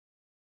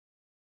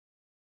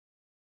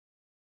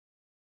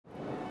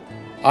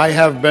I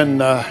have been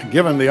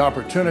given the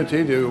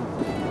opportunity to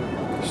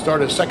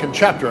start a second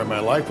chapter in my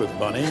life with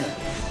Bunny.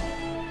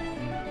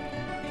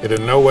 It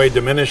in no way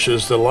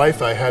diminishes the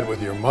life I had with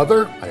your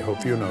mother. I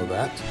hope you know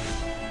that.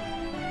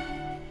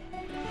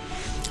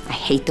 I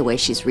hate the way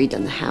she's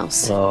redone the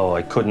house. Oh,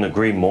 I couldn't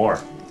agree more.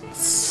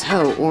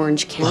 So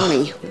Orange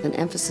County, with an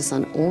emphasis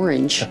on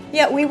orange.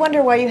 Yeah, we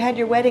wonder why you had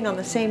your wedding on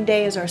the same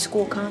day as our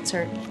school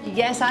concert.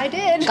 Yes, I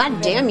did. God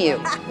damn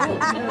you.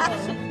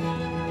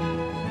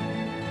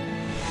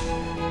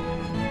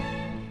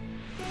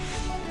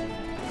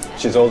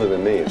 She's older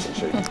than me, isn't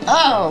she?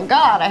 Oh,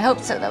 God, I hope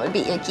so. That would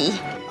be icky.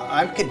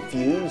 I'm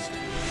confused.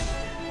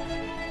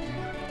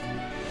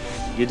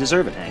 You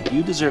deserve it, Hank.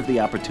 You deserve the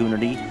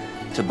opportunity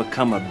to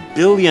become a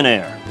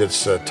billionaire.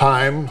 It's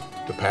time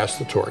to pass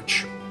the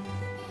torch.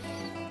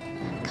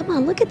 Come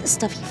on, look at the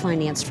stuff he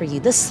financed for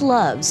you. The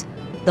slubs,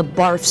 the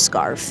barf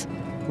scarf.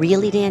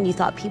 Really, Dan, you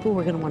thought people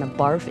were going to want to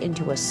barf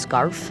into a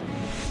scarf?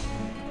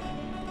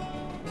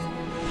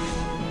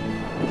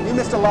 You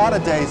missed a lot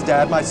of days,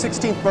 Dad. My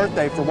 16th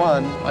birthday, for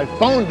one. I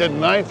phoned,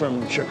 didn't I,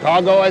 from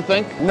Chicago, I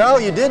think? No,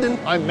 you didn't.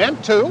 I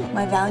meant to.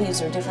 My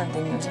values are different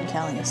than yours and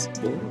Kelly's.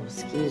 Oh,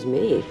 excuse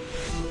me.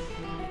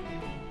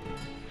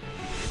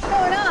 What's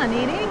going on,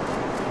 Edie?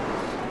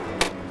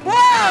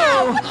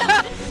 Whoa!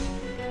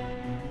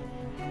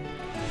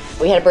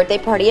 We had a birthday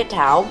party at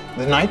Tao.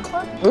 The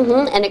nightclub?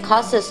 Mm-hmm, and it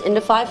cost us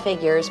into 5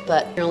 figures,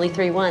 but only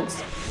 3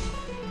 once.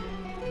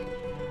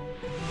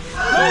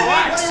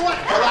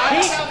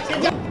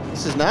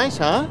 This is nice,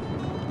 huh?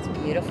 It's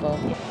beautiful.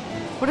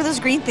 What are those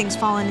green things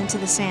falling into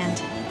the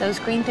sand? Those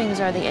green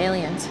things are the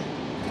aliens.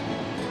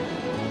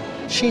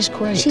 She's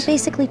great. She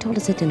basically told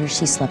us at dinner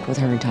she slept with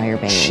her entire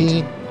band.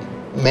 She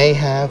may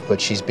have, but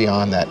she's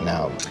beyond that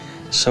now.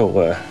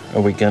 So,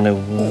 are we gonna...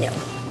 No.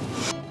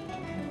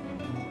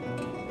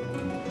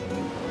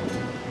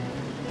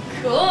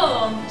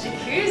 Cool.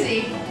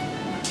 Jacuzzi.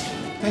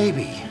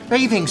 Baby,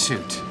 bathing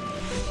suit.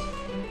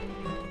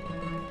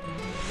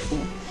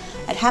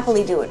 I'd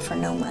happily do it for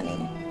no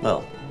money.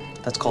 Well,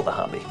 that's called a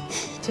hobby.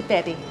 To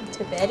Betty.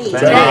 To Betty.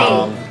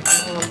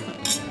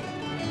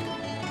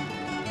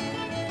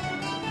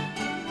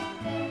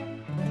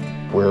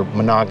 We're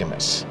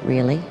monogamous.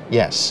 Really?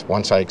 Yes.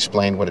 Once I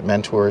explained what it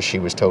meant to her, she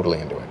was totally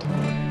into it.